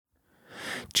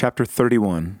Chapter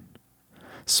 31,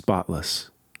 Spotless.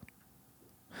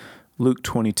 Luke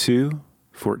 22,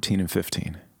 14 and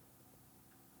 15.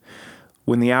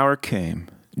 When the hour came,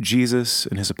 Jesus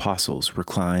and his apostles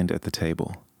reclined at the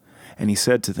table, and he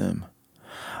said to them,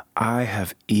 I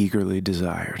have eagerly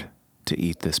desired to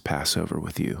eat this Passover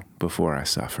with you before I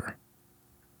suffer.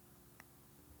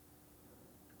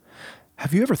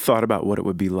 Have you ever thought about what it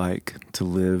would be like to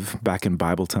live back in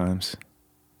Bible times?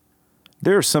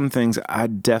 There are some things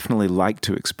I'd definitely like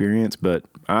to experience, but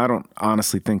I don't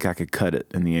honestly think I could cut it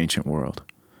in the ancient world.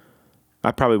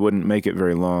 I probably wouldn't make it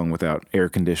very long without air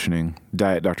conditioning,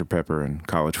 Diet Dr. Pepper, and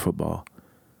college football.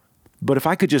 But if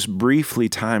I could just briefly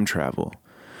time travel,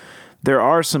 there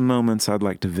are some moments I'd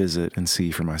like to visit and see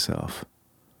for myself.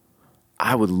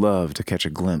 I would love to catch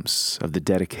a glimpse of the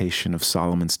dedication of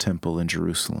Solomon's temple in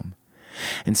Jerusalem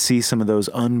and see some of those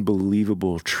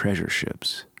unbelievable treasure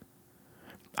ships.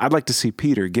 I'd like to see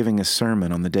Peter giving his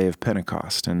sermon on the day of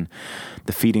Pentecost and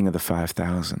the feeding of the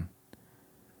 5,000.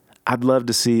 I'd love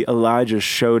to see Elijah's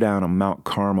showdown on Mount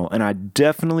Carmel, and I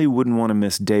definitely wouldn't want to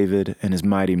miss David and his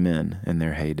mighty men in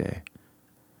their heyday.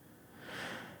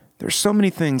 There's so many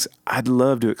things I'd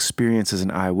love to experience as an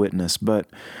eyewitness, but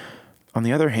on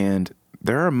the other hand,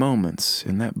 there are moments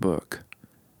in that book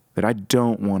that I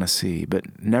don't want to see,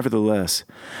 but nevertheless,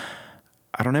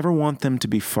 I don't ever want them to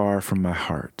be far from my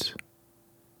heart.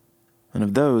 And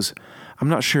of those, I'm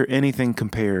not sure anything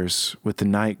compares with the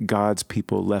night God's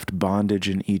people left bondage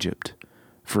in Egypt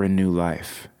for a new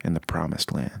life in the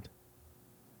Promised Land.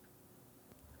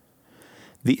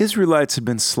 The Israelites had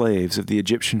been slaves of the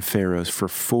Egyptian pharaohs for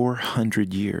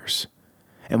 400 years.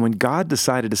 And when God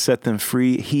decided to set them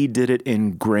free, he did it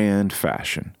in grand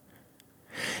fashion.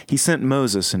 He sent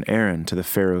Moses and Aaron to the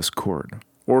Pharaoh's court,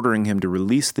 ordering him to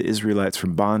release the Israelites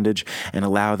from bondage and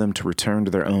allow them to return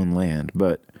to their own land.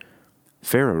 But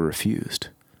Pharaoh refused.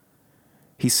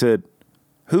 He said,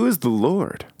 "Who is the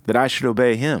Lord that I should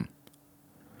obey him?"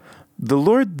 The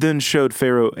Lord then showed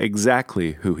Pharaoh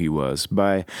exactly who he was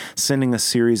by sending a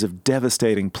series of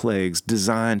devastating plagues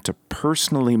designed to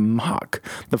personally mock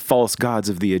the false gods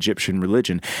of the Egyptian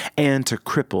religion and to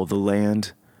cripple the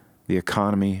land, the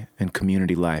economy, and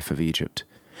community life of Egypt.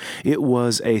 It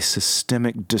was a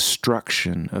systemic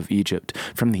destruction of Egypt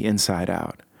from the inside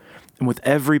out. And with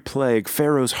every plague,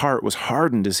 Pharaoh's heart was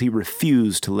hardened as he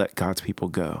refused to let God's people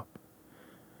go.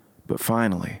 But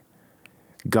finally,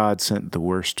 God sent the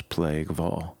worst plague of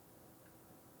all.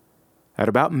 At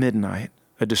about midnight,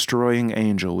 a destroying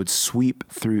angel would sweep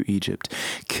through Egypt,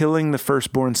 killing the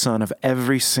firstborn son of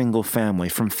every single family,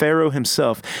 from Pharaoh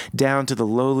himself down to the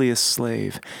lowliest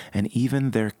slave, and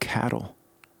even their cattle.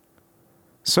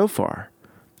 So far,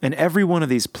 in every one of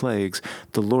these plagues,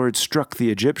 the Lord struck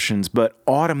the Egyptians, but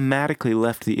automatically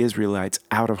left the Israelites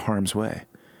out of harm's way.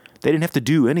 They didn't have to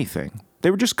do anything.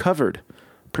 They were just covered,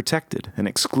 protected, and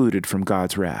excluded from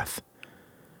God's wrath.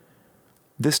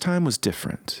 This time was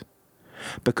different,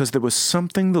 because there was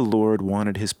something the Lord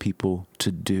wanted his people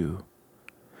to do.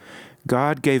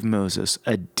 God gave Moses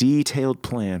a detailed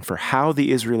plan for how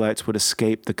the Israelites would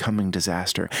escape the coming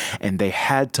disaster, and they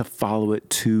had to follow it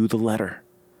to the letter.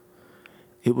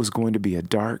 It was going to be a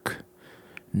dark,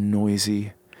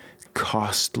 noisy,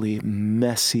 costly,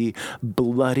 messy,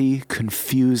 bloody,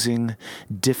 confusing,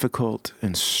 difficult,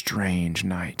 and strange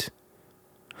night.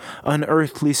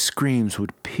 Unearthly screams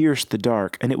would pierce the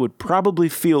dark, and it would probably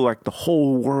feel like the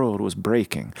whole world was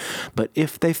breaking. But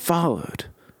if they followed,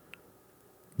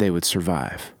 they would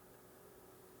survive.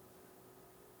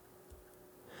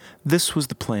 This was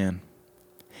the plan.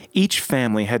 Each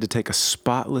family had to take a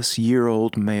spotless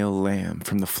year-old male lamb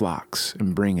from the flocks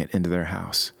and bring it into their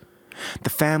house. The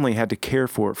family had to care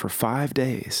for it for 5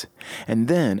 days, and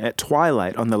then at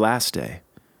twilight on the last day,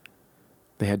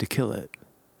 they had to kill it,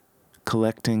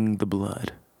 collecting the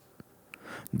blood.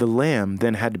 The lamb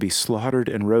then had to be slaughtered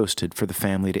and roasted for the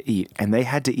family to eat, and they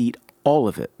had to eat all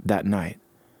of it that night.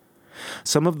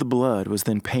 Some of the blood was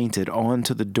then painted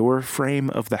onto the door frame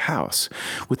of the house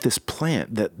with this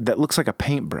plant that looks like a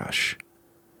paintbrush.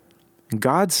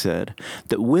 God said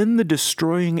that when the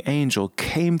destroying angel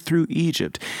came through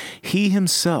Egypt, he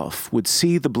himself would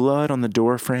see the blood on the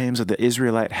door frames of the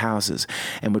Israelite houses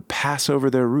and would pass over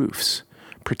their roofs,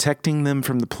 protecting them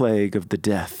from the plague of the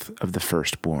death of the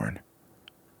firstborn.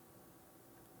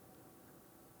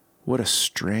 What a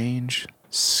strange,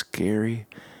 scary,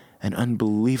 and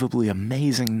unbelievably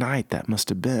amazing night that must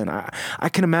have been. I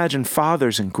can imagine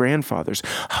fathers and grandfathers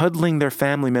huddling their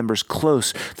family members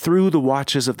close through the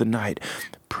watches of the night,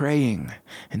 praying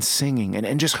and singing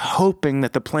and just hoping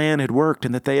that the plan had worked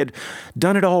and that they had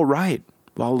done it all right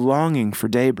while longing for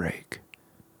daybreak.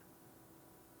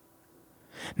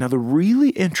 Now, the really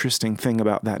interesting thing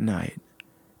about that night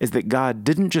is that God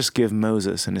didn't just give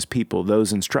Moses and his people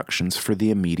those instructions for the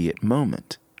immediate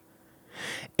moment.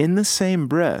 In the same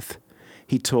breath,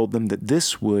 he told them that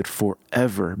this would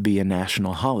forever be a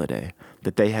national holiday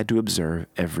that they had to observe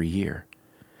every year.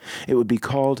 It would be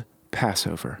called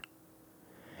Passover.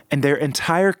 And their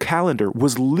entire calendar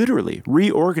was literally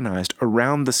reorganized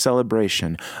around the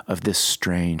celebration of this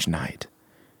strange night.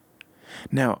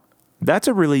 Now, that's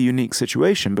a really unique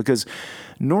situation because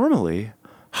normally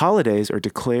holidays are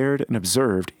declared and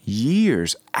observed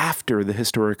years after the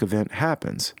historic event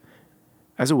happens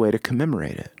as a way to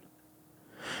commemorate it.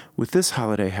 With this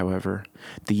holiday, however,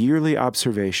 the yearly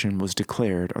observation was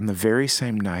declared on the very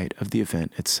same night of the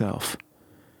event itself.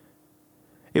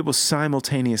 It was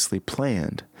simultaneously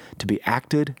planned to be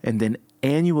acted and then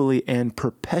annually and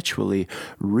perpetually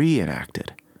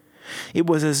reenacted. It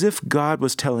was as if God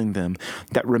was telling them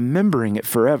that remembering it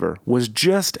forever was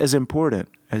just as important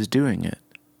as doing it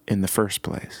in the first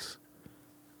place.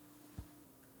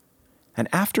 And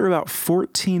after about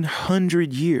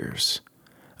 1,400 years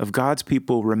of God's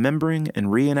people remembering and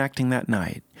reenacting that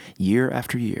night, year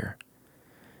after year,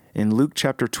 in Luke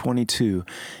chapter 22,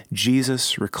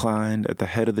 Jesus reclined at the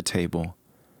head of the table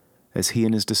as he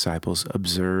and his disciples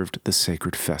observed the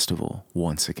sacred festival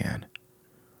once again.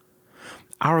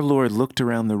 Our Lord looked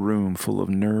around the room full of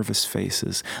nervous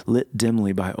faces, lit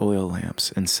dimly by oil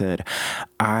lamps, and said,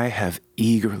 "I have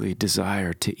eagerly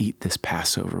desired to eat this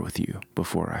Passover with you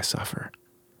before I suffer."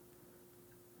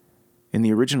 In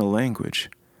the original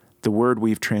language, the word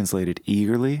we've translated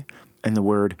eagerly and the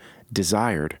word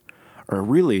desired are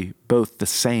really both the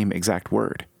same exact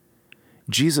word.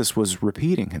 Jesus was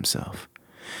repeating himself,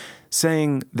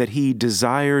 saying that he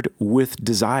desired with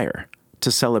desire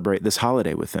to celebrate this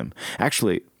holiday with them.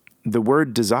 Actually, the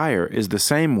word desire is the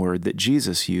same word that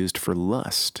Jesus used for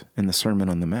lust in the Sermon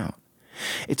on the Mount.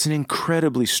 It's an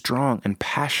incredibly strong and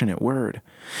passionate word.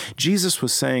 Jesus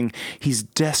was saying he's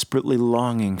desperately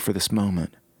longing for this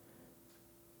moment.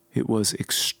 It was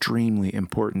extremely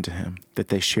important to him that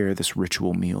they share this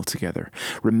ritual meal together,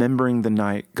 remembering the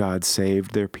night God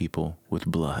saved their people with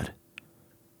blood.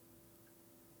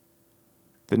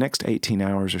 The next 18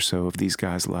 hours or so of these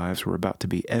guys' lives were about to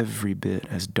be every bit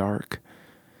as dark,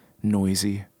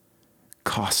 noisy,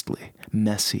 costly,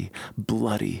 messy,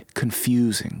 bloody,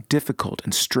 confusing, difficult,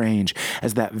 and strange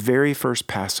as that very first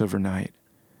Passover night.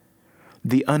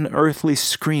 The unearthly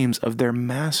screams of their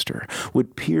master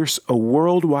would pierce a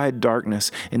worldwide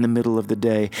darkness in the middle of the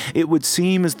day. It would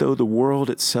seem as though the world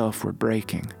itself were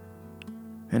breaking,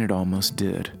 and it almost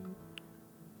did.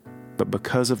 But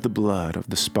because of the blood of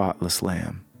the spotless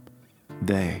Lamb,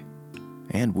 they,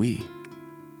 and we,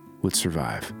 would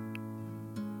survive.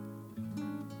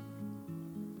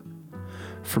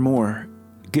 For more,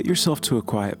 get yourself to a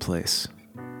quiet place.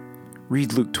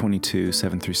 Read Luke 22,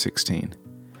 7 through 16,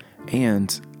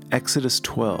 and Exodus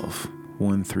 12,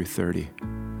 1 through 30.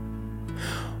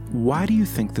 Why do you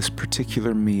think this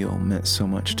particular meal meant so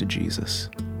much to Jesus?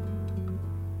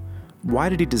 Why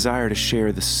did he desire to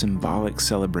share this symbolic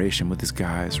celebration with his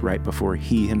guys right before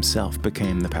he himself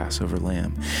became the Passover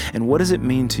lamb? And what does it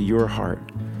mean to your heart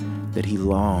that he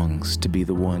longs to be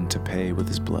the one to pay with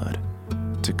his blood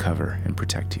to cover and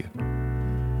protect you?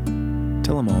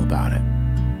 Tell him all about it.